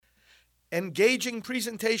engaging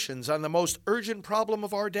presentations on the most urgent problem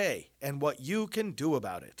of our day and what you can do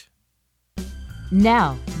about it.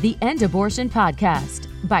 Now, the End Abortion Podcast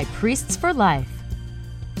by Priests for Life.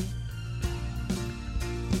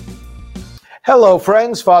 Hello,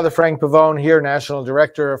 friends. Father Frank Pavone here, National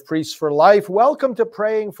Director of Priests for Life. Welcome to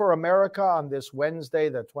Praying for America on this Wednesday,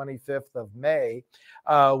 the 25th of May.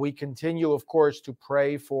 We continue, of course, to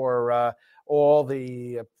pray for all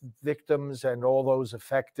the victims and all those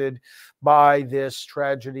affected by this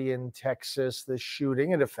tragedy in Texas, this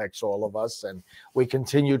shooting. It affects all of us, and we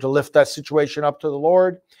continue to lift that situation up to the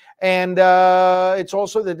Lord. And it's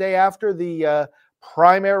also the day after the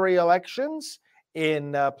primary elections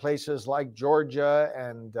in places like Georgia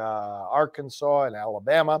and Arkansas and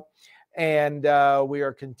Alabama. And we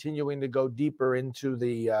are continuing to go deeper into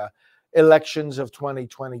the elections of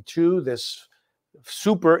 2022, this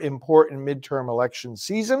super important midterm election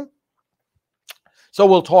season. So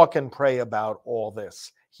we'll talk and pray about all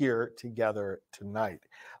this here together tonight.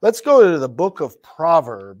 Let's go to the book of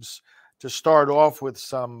Proverbs to start off with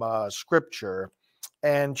some scripture.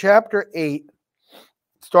 And chapter 8,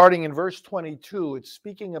 starting in verse 22, it's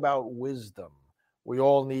speaking about wisdom. We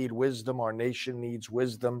all need wisdom. Our nation needs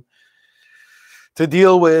wisdom to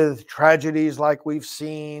deal with tragedies like we've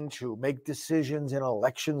seen, to make decisions in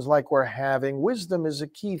elections like we're having. Wisdom is a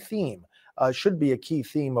key theme, should be a key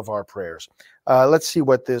theme of our prayers. Let's see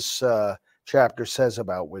what this chapter says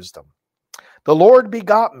about wisdom. The Lord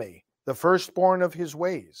begot me, the firstborn of his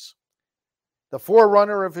ways, the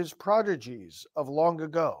forerunner of his prodigies of long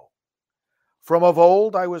ago. From of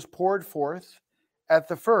old I was poured forth, at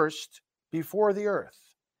the first before the earth.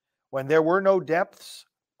 When there were no depths,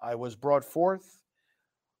 I was brought forth.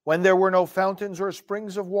 When there were no fountains or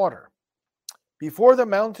springs of water. Before the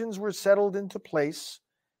mountains were settled into place,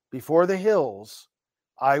 before the hills,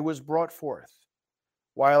 I was brought forth.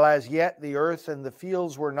 While as yet the earth and the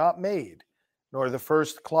fields were not made, nor the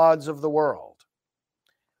first clods of the world.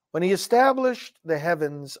 When he established the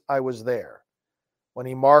heavens, I was there. When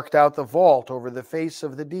he marked out the vault over the face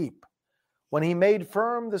of the deep. When he made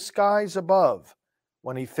firm the skies above.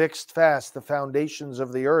 When he fixed fast the foundations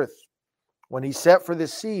of the earth. When he set for the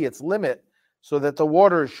sea its limit, so that the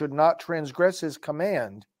waters should not transgress his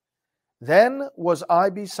command, then was I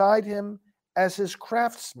beside him as his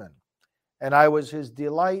craftsman, and I was his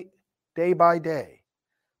delight day by day,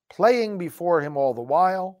 playing before him all the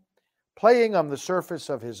while, playing on the surface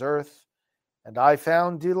of his earth, and I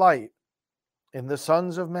found delight in the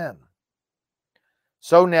sons of men.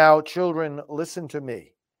 So now, children, listen to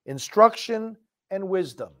me. Instruction and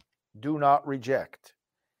wisdom do not reject.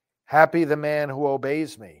 Happy the man who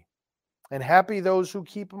obeys me, and happy those who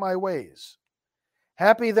keep my ways.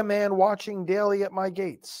 Happy the man watching daily at my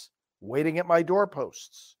gates, waiting at my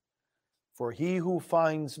doorposts. For he who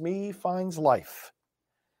finds me finds life,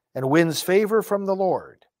 and wins favor from the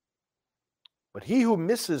Lord. But he who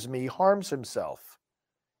misses me harms himself,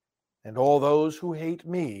 and all those who hate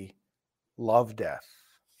me love death.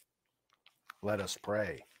 Let us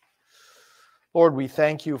pray. Lord, we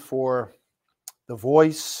thank you for the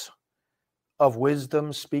voice of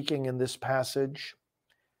wisdom speaking in this passage,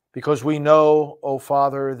 because we know, O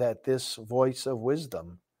Father, that this voice of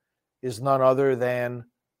wisdom is none other than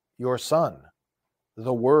your Son,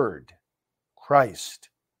 the Word,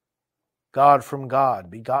 Christ, God from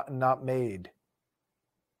God, begotten, not made,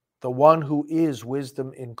 the one who is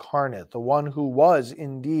wisdom incarnate, the one who was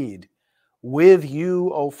indeed with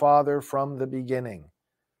you, O Father, from the beginning.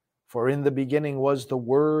 For in the beginning was the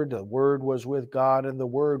Word was with God, and the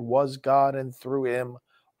Word was God, and through him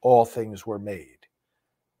all things were made.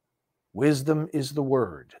 Wisdom is the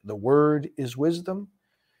Word is wisdom,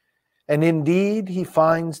 and indeed he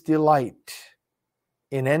finds delight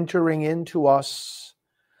in entering into us,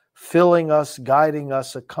 filling us, guiding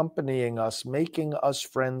us, accompanying us, making us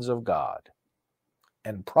friends of God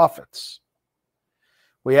and prophets.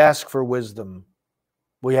 We ask for wisdom.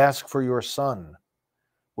 We ask for your Son.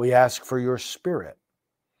 We ask for your Spirit.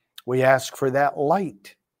 We ask for that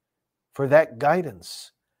light, for that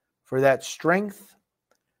guidance, for that strength,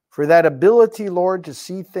 for that ability, Lord, to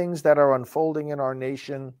see things that are unfolding in our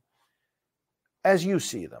nation as you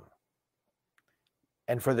see them,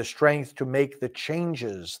 and for the strength to make the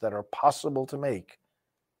changes that are possible to make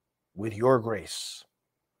with your grace.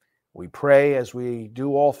 We pray as we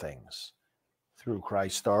do all things through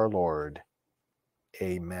Christ our Lord.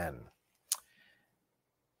 Amen.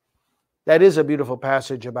 That is a beautiful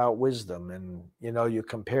passage about wisdom. And, you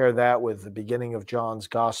compare that with the beginning of John's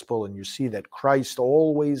gospel, and you see that Christ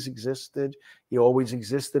always existed. He always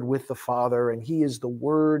existed with the Father, and he is the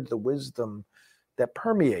Word, the wisdom that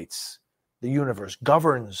permeates the universe,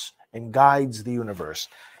 governs and guides the universe.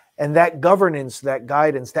 And that governance, that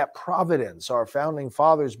guidance, that providence our founding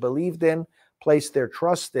fathers believed in, placed their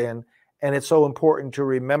trust in. And it's so important to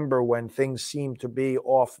remember when things seem to be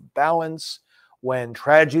off balance, when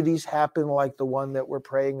tragedies happen like the one that we're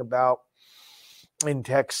praying about in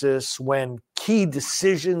Texas, when key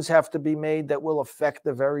decisions have to be made that will affect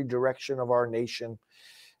the very direction of our nation,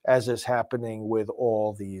 as is happening with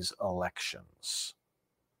all these elections.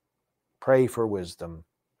 Pray for wisdom.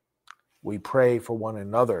 We pray for one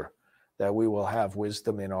another that we will have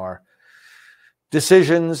wisdom in our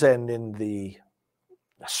decisions and in the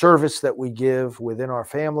service that we give within our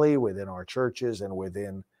family, within our churches, and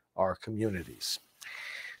within our communities.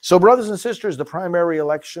 So, brothers and sisters, the primary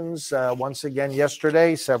elections, once again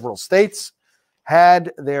yesterday, several states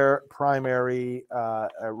had their primary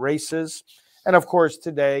races. And of course,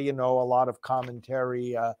 today, a lot of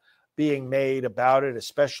commentary being made about it,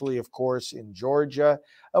 especially, of course, in Georgia.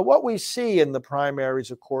 What we see in the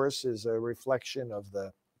primaries, of course, is a reflection of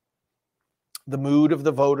the mood of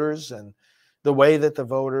the voters and the way that the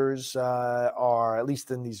voters are, at least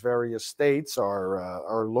in these various states,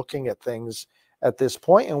 are looking at things at this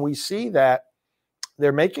point. And we see that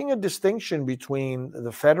they're making a distinction between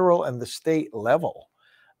the federal and the state level.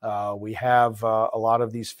 We have a lot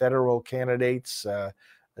of these federal candidates,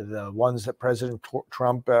 the ones that President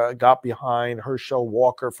Trump got behind, Herschel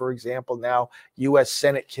Walker, for example, now U.S.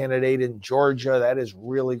 Senate candidate in Georgia. That is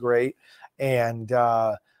really great. And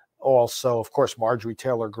also, of course, Marjorie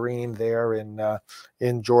Taylor Greene there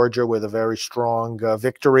in Georgia with a very strong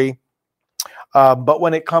victory. But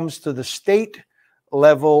when it comes to the state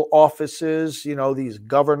level offices, these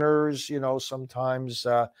governors, sometimes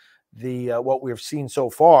what we've seen so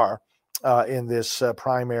far in this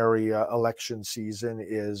primary election season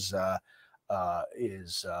is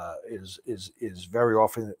very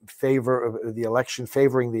often in favor of the election,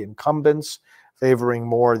 favoring the incumbents, favoring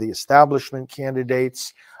more the establishment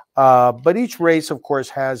candidates. But each race, of course,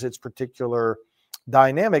 has its particular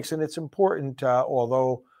dynamics, and it's important,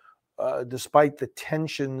 although despite the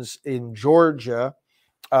tensions in Georgia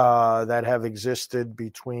that have existed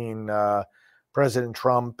between President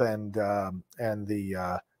Trump and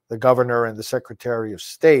the governor and the Secretary of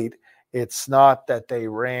State, it's not that they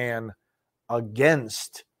ran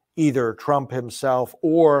against either Trump himself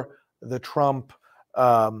or the Trump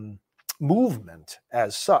movement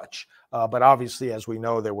as such. But obviously, as we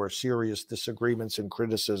know, there were serious disagreements and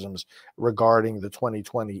criticisms regarding the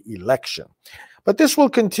 2020 election. But this will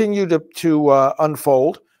continue to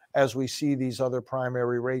unfold as we see these other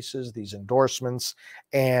primary races, these endorsements,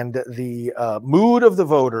 and the mood of the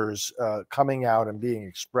voters coming out and being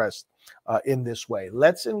expressed in this way.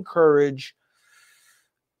 Let's encourage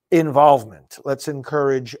involvement. Let's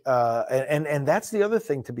encourage, and that's the other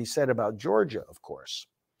thing to be said about Georgia, of course.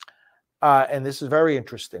 And this is very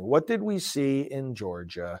interesting. What did we see in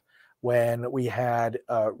Georgia when we had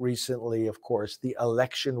recently, of course, the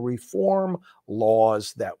election reform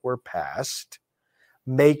laws that were passed,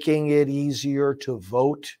 making it easier to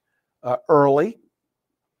vote early,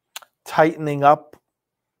 tightening up,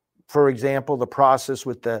 for example, the process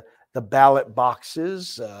with the ballot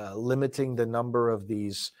boxes, limiting the number of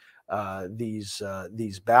these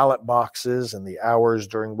ballot boxes and the hours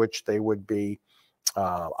during which they would be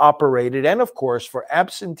operated, and of course, for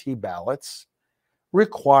absentee ballots,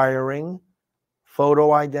 requiring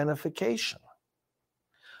photo identification.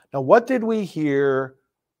 Now, what did we hear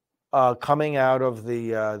coming out of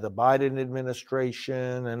the Biden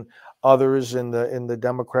administration and others in the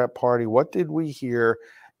Democrat Party? What did we hear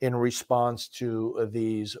in response to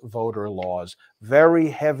these voter laws? Very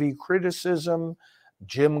heavy criticism,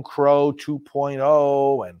 Jim Crow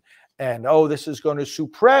 2.0, and oh, this is going to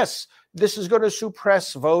suppress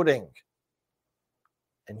voting.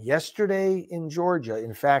 And yesterday in Georgia,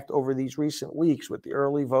 in fact, over these recent weeks with the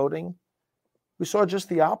early voting, we saw just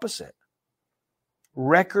the opposite.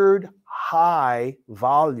 Record high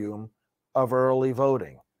volume of early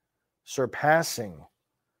voting, surpassing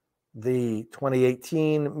the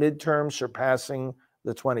 2018 midterm, surpassing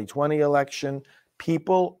the 2020 election.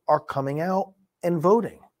 People are coming out and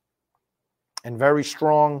voting, and very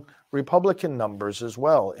strong Republican numbers as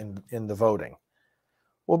well in the voting.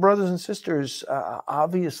 Well, brothers and sisters,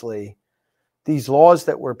 obviously, these laws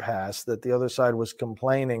that were passed that the other side was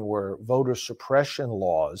complaining were voter suppression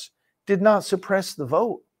laws did not suppress the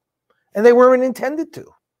vote. And they weren't intended to.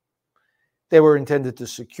 They were intended to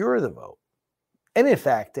secure the vote and, in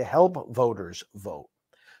fact, to help voters vote.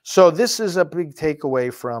 So this is a big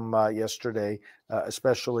takeaway from yesterday,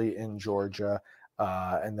 especially in Georgia.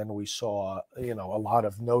 And then we saw, a lot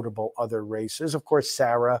of notable other races. Of course,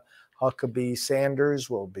 Sarah Huckabee Sanders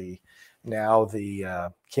will be now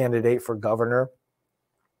the candidate for governor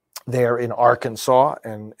there in Arkansas,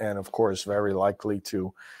 and of course, very likely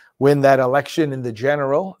to win that election in the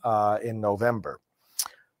general in November.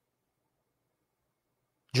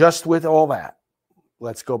 Just with all that,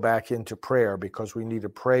 let's go back into prayer, because we need to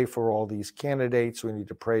pray for all these candidates. We need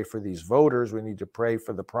to pray for these voters. We need to pray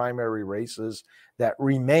for the primary races that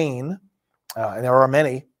remain. And there are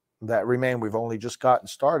many that remain. We've only just gotten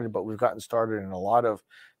started, but we've gotten started in a lot of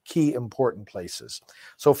key important places.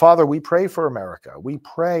 So, Father, we pray for America. We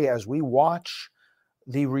pray as we watch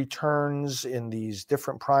the returns in these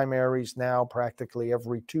different primaries now, practically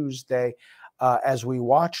every Tuesday. As we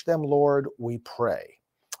watch them, Lord, we pray.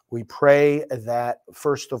 We pray that,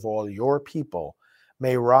 first of all, your people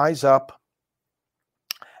may rise up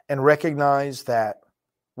and recognize that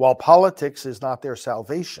while politics is not their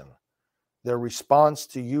salvation, their response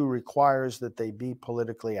to you requires that they be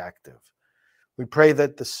politically active. We pray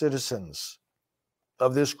that the citizens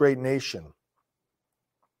of this great nation,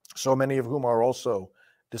 so many of whom are also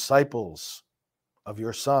disciples of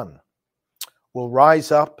your Son, will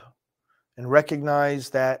rise up and recognize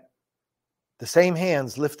that the same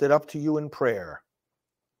hands lifted up to you in prayer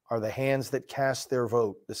are the hands that cast their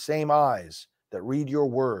vote. The same eyes that read your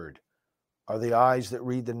word are the eyes that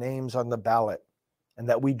read the names on the ballot, and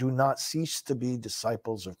that we do not cease to be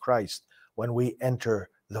disciples of Christ when we enter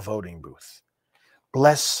the voting booth.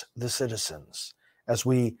 Bless the citizens as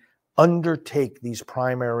we undertake these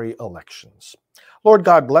primary elections. Lord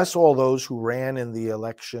God, bless all those who ran in the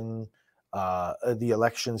elections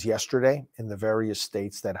yesterday in the various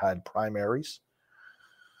states that had primaries.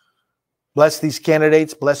 Bless these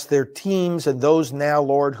candidates, bless their teams, and those now,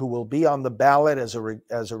 Lord, who will be on the ballot as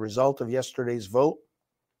a result of yesterday's vote.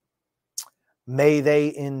 May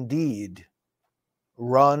they indeed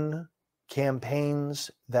run campaigns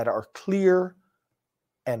that are clear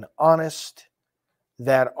and honest,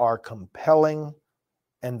 that are compelling,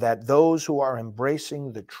 and that those who are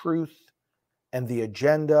embracing the truth and the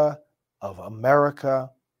agenda of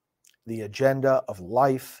America, the agenda of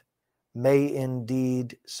life, may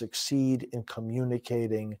indeed succeed in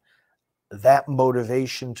communicating that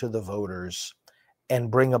motivation to the voters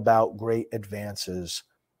and bring about great advances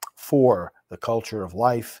for the culture of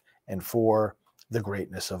life and for the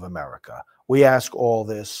greatness of America. We ask all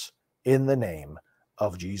this in the name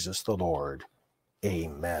of Jesus the Lord.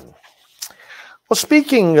 Amen. Well,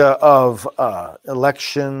 speaking of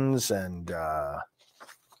elections and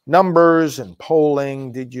numbers and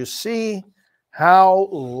polling, did you see how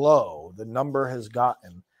low the number has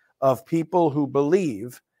gotten of people who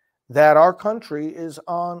believe that our country is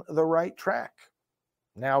on the right track?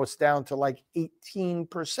 Now it's down to like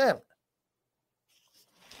 18%.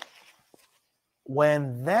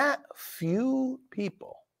 When that few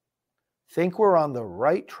people think we're on the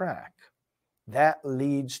right track, that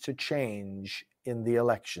leads to change in the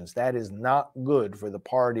elections. That is not good for the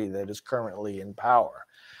party that is currently in power.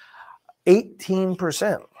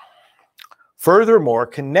 18%. Furthermore,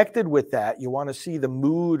 connected with that, you want to see the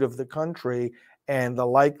mood of the country and the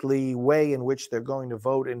likely way in which they're going to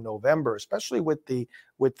vote in November, especially with the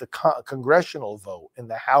congressional vote in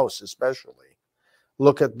the House especially.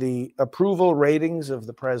 Look at the approval ratings of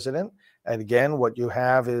the president. And again, what you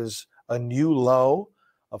have is a new low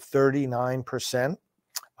of 39%.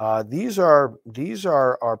 These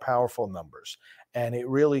are powerful numbers, and it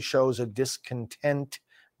really shows a discontent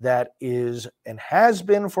that is and has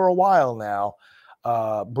been for a while now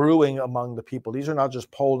brewing among the people. These are not just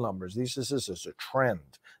poll numbers. This is a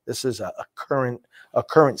trend. This is a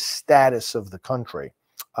current status of the country,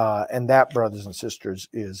 and that, brothers and sisters,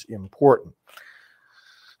 is important.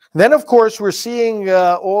 Then, of course, we're seeing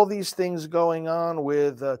all these things going on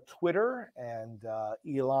with Twitter and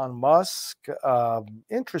Elon Musk.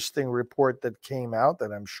 Interesting report that came out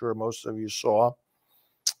that I'm sure most of you saw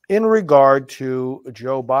in regard to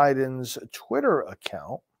Joe Biden's Twitter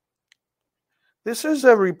account. This is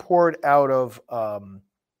a report out of a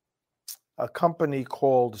company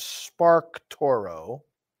called SparkToro,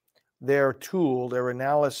 their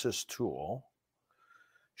analysis tool,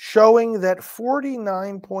 showing that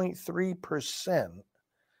 49.3%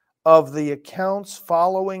 of the accounts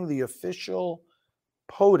following the official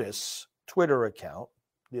POTUS Twitter account,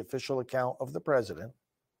 the official account of the president,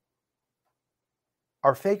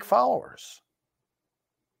 are fake followers,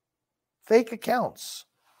 fake accounts.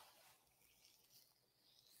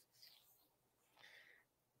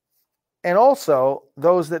 And also,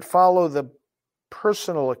 those that follow the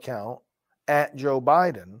personal account at Joe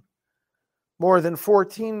Biden, more than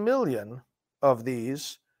 14 million of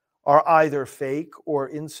these are either fake or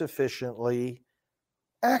insufficiently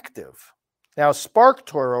active. Now,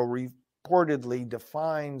 SparkToro reportedly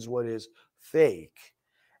defines what is fake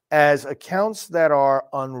as accounts that are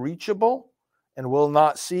unreachable and will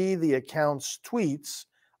not see the account's tweets,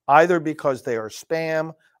 either because they are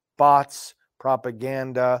spam, bots,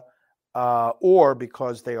 propaganda, or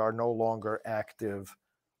because they are no longer active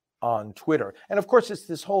on Twitter. And of course, it's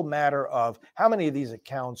this whole matter of how many of these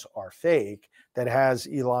accounts are fake that has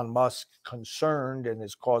Elon Musk concerned and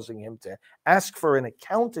is causing him to ask for an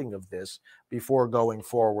accounting of this before going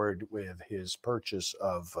forward with his purchase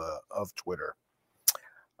of Twitter.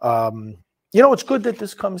 It's good that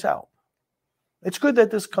this comes out. It's good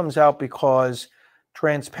that this comes out because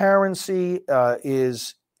transparency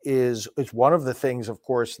is one of the things, of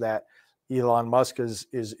course, that Elon Musk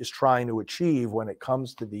is trying to achieve when it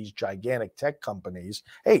comes to these gigantic tech companies.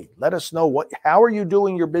 Hey, let us know how are you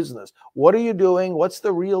doing your business? What are you doing? What's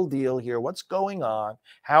the real deal here? What's going on?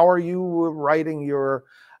 How are you writing your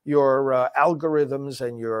algorithms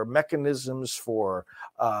and your mechanisms for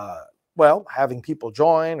having people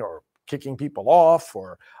join or kicking people off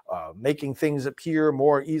or making things appear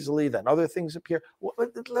more easily than other things appear?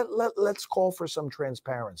 Let's call for some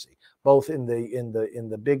transparency, both in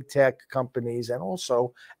the big tech companies and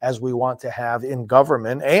also as we want to have in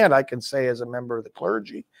government, and I can say as a member of the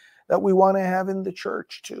clergy that we want to have in the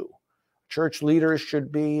church too. Church leaders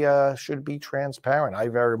should be transparent. I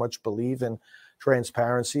very much believe in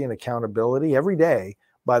transparency and accountability every day.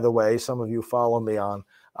 By the way, some of you follow me on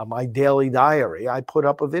my daily diary. I put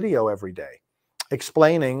up a video every day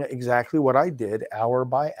explaining exactly what I did hour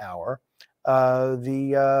by hour either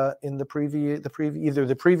the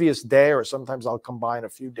previous day, or sometimes I'll combine a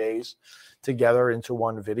few days together into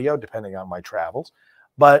one video depending on my travels.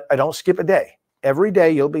 But I don't skip a day. Every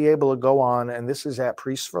day you'll be able to go on, and this is at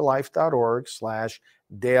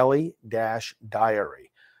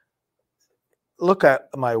priestsforlife.org/daily-diary. Look at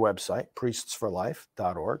my website,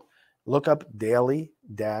 priestsforlife.org. Look up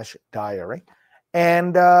daily-diary,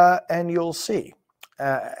 and you'll see.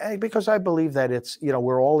 Because I believe that it's,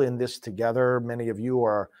 we're all in this together. Many of you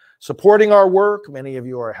are supporting our work. Many of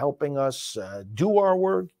you are helping us do our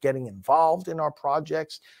work, getting involved in our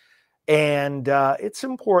projects. And it's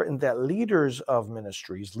important that leaders of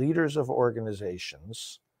ministries, leaders of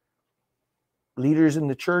organizations, leaders in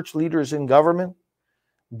the church, leaders in government,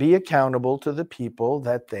 be accountable to the people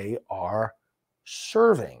that they are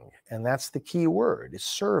serving. And that's the key word, is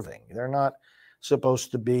serving. They're not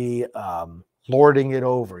supposed to be lording it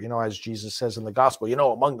over. As Jesus says in the gospel,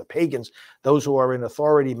 among the pagans, those who are in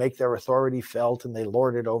authority make their authority felt and they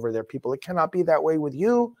lord it over their people. It cannot be that way with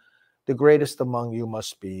you. The greatest among you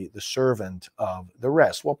must be the servant of the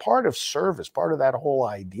rest. Well, part of service, part of that whole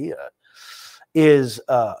idea is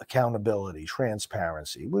accountability,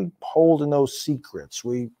 transparency. We hold no secrets.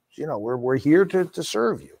 We're here to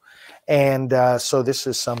serve you. And so this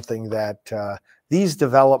is something that these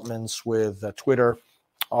developments with Twitter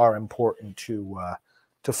are important to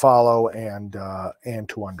follow and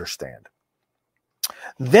to understand.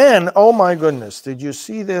 Then, oh my goodness, did you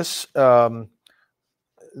see this?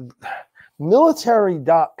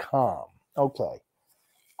 Military.com. Okay.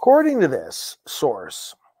 According to this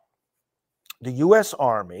source, the U.S.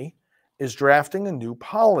 Army is drafting a new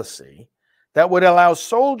policy that would allow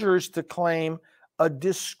soldiers to claim a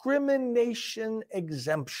discrimination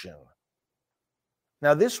exemption.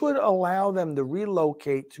 Now, this would allow them to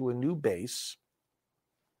relocate to a new base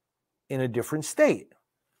in a different state.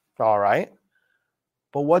 All right.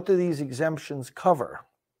 But what do these exemptions cover?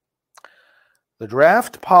 The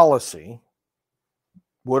draft policy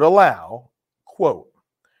would allow, quote,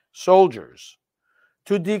 soldiers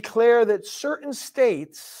to declare that certain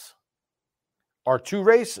states are too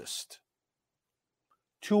racist,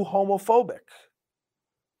 too homophobic,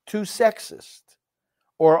 too sexist,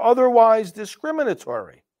 or otherwise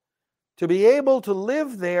discriminatory, to be able to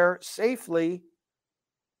live there safely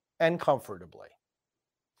and comfortably.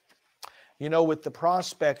 With the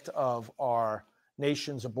prospect of our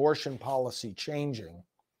nation's abortion policy changing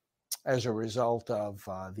as a result of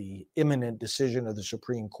the imminent decision of the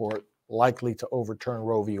Supreme Court likely to overturn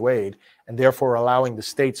Roe v. Wade, and therefore allowing the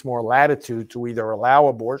states more latitude to either allow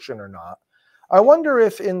abortion or not, I wonder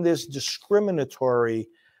if in this discriminatory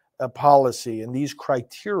policy and these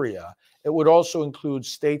criteria, it would also include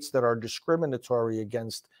states that are discriminatory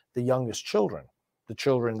against the youngest children, the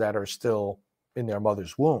children that are still in their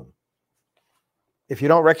mother's womb. If you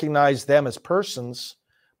don't recognize them as persons,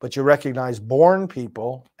 but you recognize born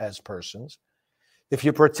people as persons, if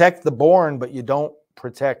you protect the born, but you don't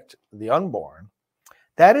protect the unborn,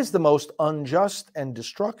 that is the most unjust and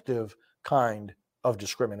destructive kind of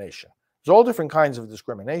discrimination. There's all different kinds of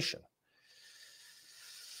discrimination.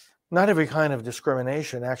 not every kind of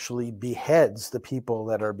discrimination actually beheads the people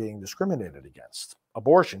that are being discriminated against.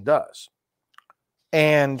 Abortion does.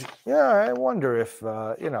 And yeah, I wonder if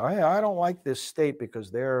hey, I don't like this state because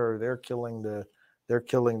they're killing the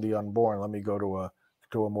unborn. Let me go to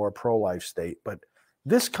a more pro-life state. But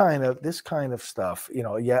this kind of stuff,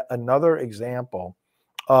 yet another example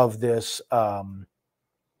of this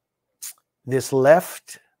this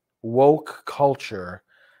left woke culture.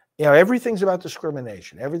 Everything's about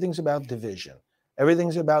discrimination. Everything's about division.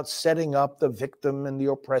 Everything's about setting up the victim and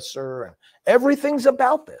the oppressor. And everything's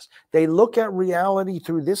about this. They look at reality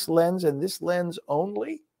through this lens and this lens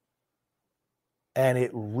only. And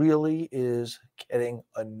it really is getting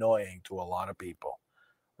annoying to a lot of people.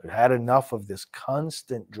 We've had enough of this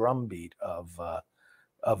constant drumbeat of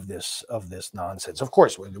this nonsense. Of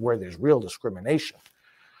course, where there's real discrimination,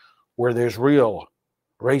 where there's real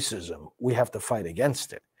racism, we have to fight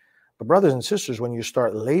against it. But brothers and sisters, when you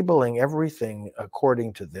start labeling everything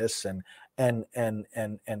according to this and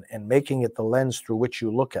making it the lens through which you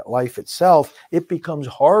look at life itself, it becomes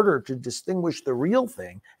harder to distinguish the real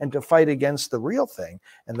thing and to fight against the real thing.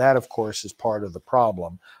 And that, of course, is part of the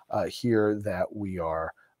problem here that we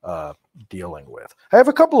are dealing with. I have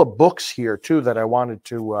a couple of books here, too, that I wanted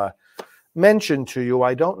to mention to you.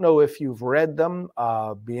 I don't know if you've read them.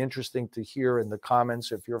 Be interesting to hear in the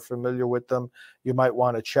comments. If you're familiar with them, you might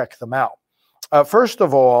want to check them out. First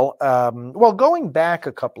of all, going back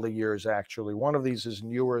a couple of years, actually, one of these is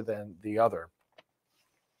newer than the other.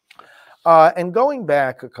 And going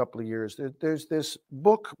back a couple of years, there's this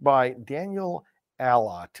book by Daniel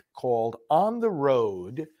Allott called On the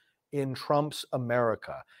Road in Trump's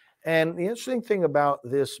America. And the interesting thing about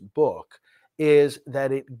this book is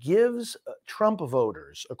that it gives Trump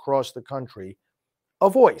voters across the country a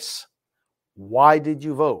voice. Why did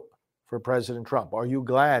you vote for President Trump? Are you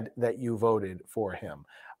glad that you voted for him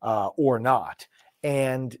or not?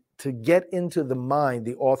 And to get into the mind,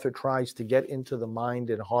 the author tries to get into the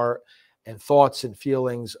mind and heart and thoughts and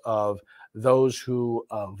feelings of those who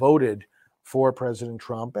voted for President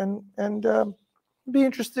Trump, and be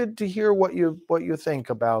interested to hear what you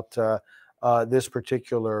think about this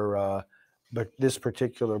particular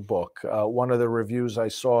book. One of the reviews I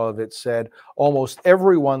saw of it said almost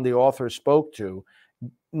everyone the author spoke to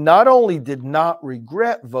not only did not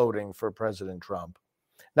regret voting for President Trump,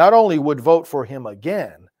 not only would vote for him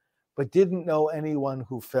again, but didn't know anyone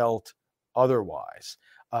who felt otherwise.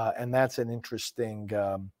 And that's an interesting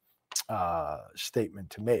statement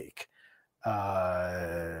to make.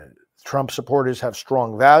 Trump supporters have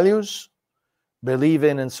strong values, believe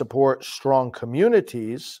in and support strong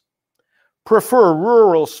communities, prefer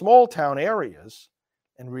rural small town areas,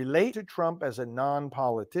 and relate to Trump as a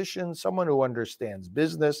non-politician, someone who understands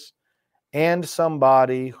business, and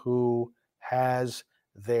somebody who has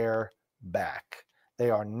their back. They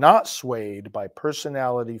are not swayed by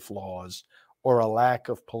personality flaws or a lack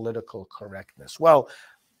of political correctness. Well,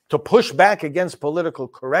 to push back against political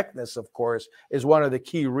correctness, of course, is one of the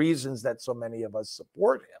key reasons that so many of us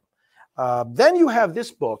support him. Then you have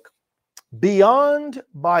this book, Beyond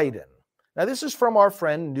Biden. Now, this is from our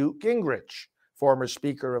friend Newt Gingrich, former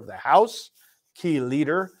Speaker of the House, key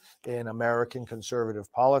leader in American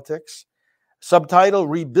conservative politics. Subtitle,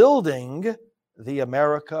 Rebuilding the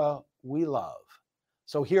America We Love.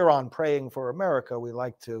 So here on Praying for America, we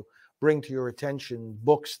like to bring to your attention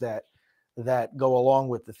books that go along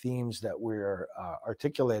with the themes that we're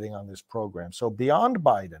articulating on this program. So Beyond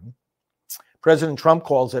Biden, President Trump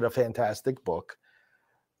calls it a fantastic book.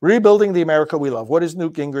 Rebuilding the America We Love. What is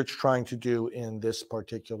Newt Gingrich trying to do in this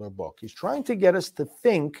particular book? He's trying to get us to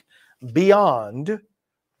think beyond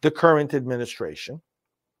the current administration.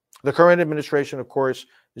 The current administration, of course,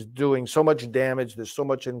 is doing so much damage. There's so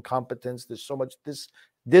much incompetence. There's so much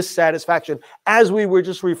dissatisfaction, as we were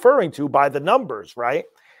just referring to by the numbers, right?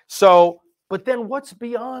 So, but then what's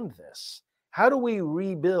beyond this? How do we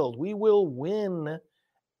rebuild? We will win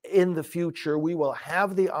in the future. We will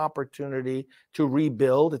have the opportunity to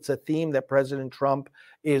rebuild. It's a theme that President Trump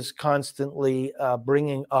is constantly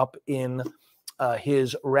bringing up in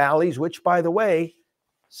his rallies, which, by the way,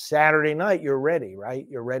 Saturday night, you're ready, right?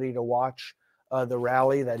 You're ready to watch the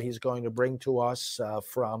rally that he's going to bring to us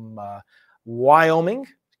from Wyoming,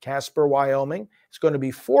 Casper, Wyoming. It's going to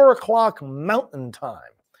be 4 o'clock Mountain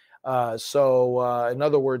Time. So in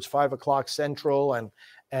other words, 5 o'clock Central and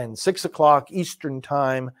 6 o'clock Eastern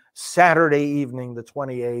Time, Saturday evening, the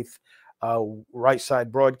 28th. Right Side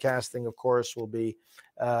Broadcasting, of course, will be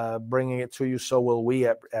bringing it to you. So will we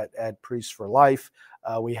at Priests for Life.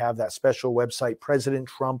 We have that special website,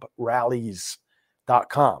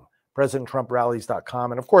 PresidentTrumpRallies.com.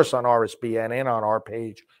 PresidentTrumpRallies.com. And of course, on RSBN and on our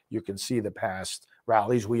page, you can see the past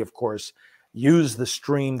rallies. We, of course, use the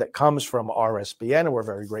stream that comes from RSBN, and we're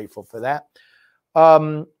very grateful for that.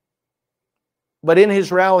 But in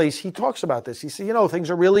his rallies, he talks about this. He says, things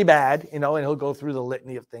are really bad, and he'll go through the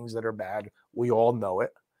litany of things that are bad. We all know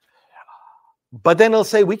it. But then he'll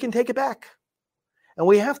say, we can take it back. And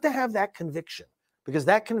we have to have that conviction, because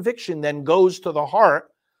that conviction then goes to the heart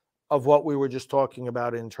of what we were just talking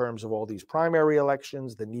about in terms of all these primary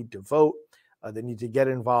elections, the need to vote, the need to get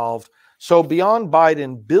involved. So beyond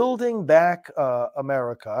Biden building back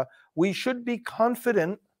America, we should be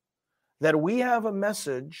confident that we have a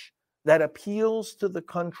message that appeals to the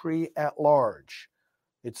country at large.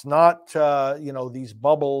 It's not, these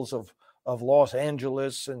bubbles of Los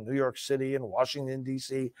Angeles and New York City and Washington,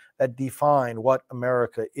 D.C. that define what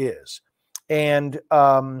America is. And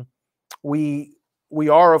we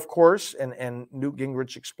are, of course, and Newt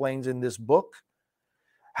Gingrich explains in this book,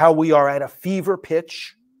 how we are at a fever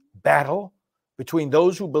pitch battle between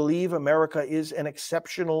those who believe America is an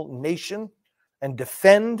exceptional nation and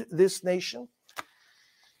defend this nation,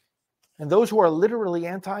 and those who are literally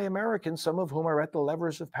anti-American, some of whom are at the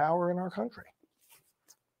levers of power in our country.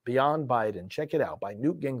 Beyond Biden. Check it out by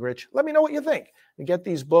Newt Gingrich. Let me know what you think. And get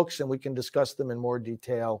these books, and we can discuss them in more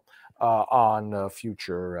detail on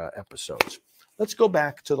future episodes. Let's go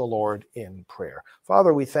back to the Lord in prayer.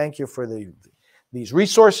 Father, we thank you for these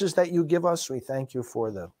resources that you give us. We thank you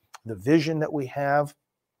for the vision that we have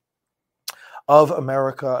of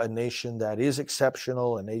America, a nation that is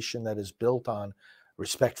exceptional, a nation that is built on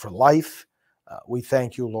respect for life. We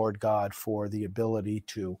thank you, Lord God, for the ability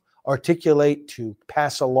to articulate, to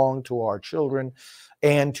pass along to our children,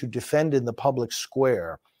 and to defend in the public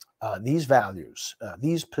square these values,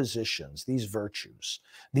 these positions, these virtues,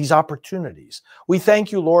 these opportunities. We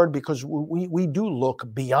thank you, Lord, because we do look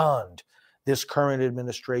beyond this current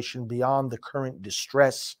administration, beyond the current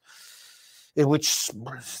distress in which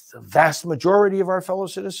the vast majority of our fellow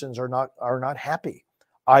citizens are not happy,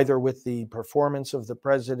 either with the performance of the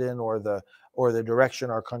president or the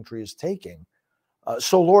direction our country is taking.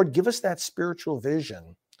 So, Lord, give us that spiritual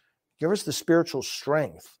vision. Give us the spiritual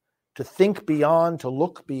strength to think beyond, to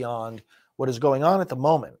look beyond what is going on at the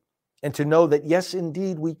moment, and to know that, yes,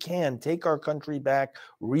 indeed, we can take our country back,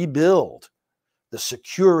 rebuild the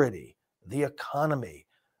security, the economy,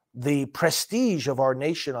 the prestige of our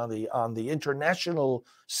nation on the international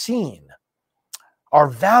scene, our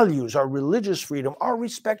values, our religious freedom, our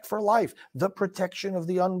respect for life, the protection of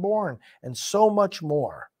the unborn, and so much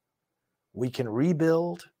more. We can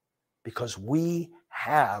rebuild because we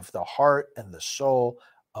have the heart and the soul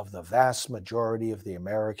of the vast majority of the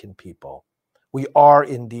American people. We are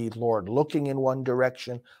indeed, Lord, looking in one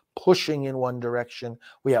direction, pushing in one direction.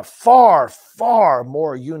 We have far, far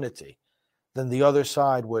more unity than the other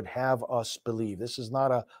side would have us believe. This is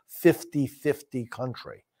not a 50-50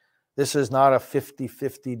 country. This is not a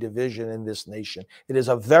 50-50 division in this nation. It is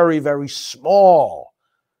a very, very small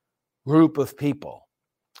group of people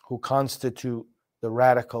who constitute the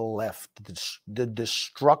radical left, the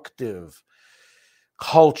destructive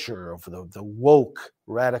culture of the woke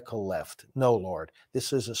radical left. No, Lord,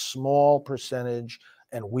 this is a small percentage,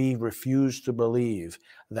 and we refuse to believe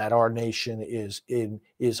that our nation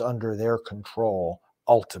is under their control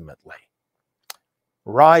ultimately.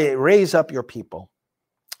 Raise up your people.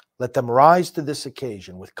 Let them rise to this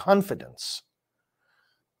occasion with confidence,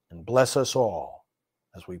 and bless us all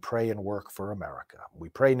as we pray and work for America. We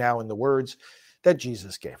pray now in the words that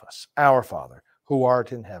Jesus gave us. Our Father, who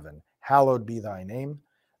art in heaven, hallowed be thy name.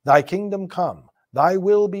 Thy kingdom come, thy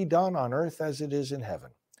will be done on earth as it is in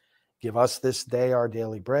heaven. Give us this day our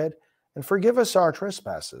daily bread, and forgive us our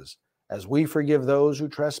trespasses, as we forgive those who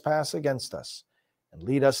trespass against us. And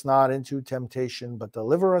lead us not into temptation, but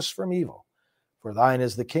deliver us from evil. For thine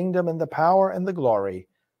is the kingdom and the power and the glory,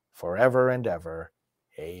 forever and ever.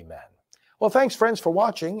 Amen. Well, thanks, friends, for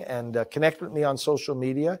watching, and connect with me on social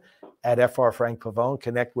media at FR Frank Pavone.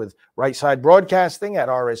 Connect with Right Side Broadcasting at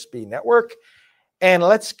RSB Network. And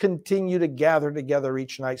let's continue to gather together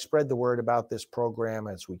each night, spread the word about this program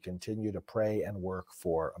as we continue to pray and work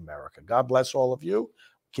for America. God bless all of you,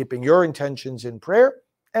 keeping your intentions in prayer,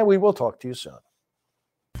 and we will talk to you soon.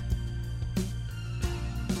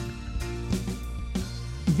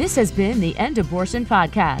 This has been the End Abortion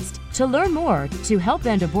Podcast. To learn more, to help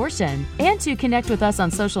end abortion, and to connect with us on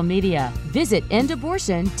social media, visit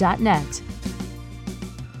endabortion.net.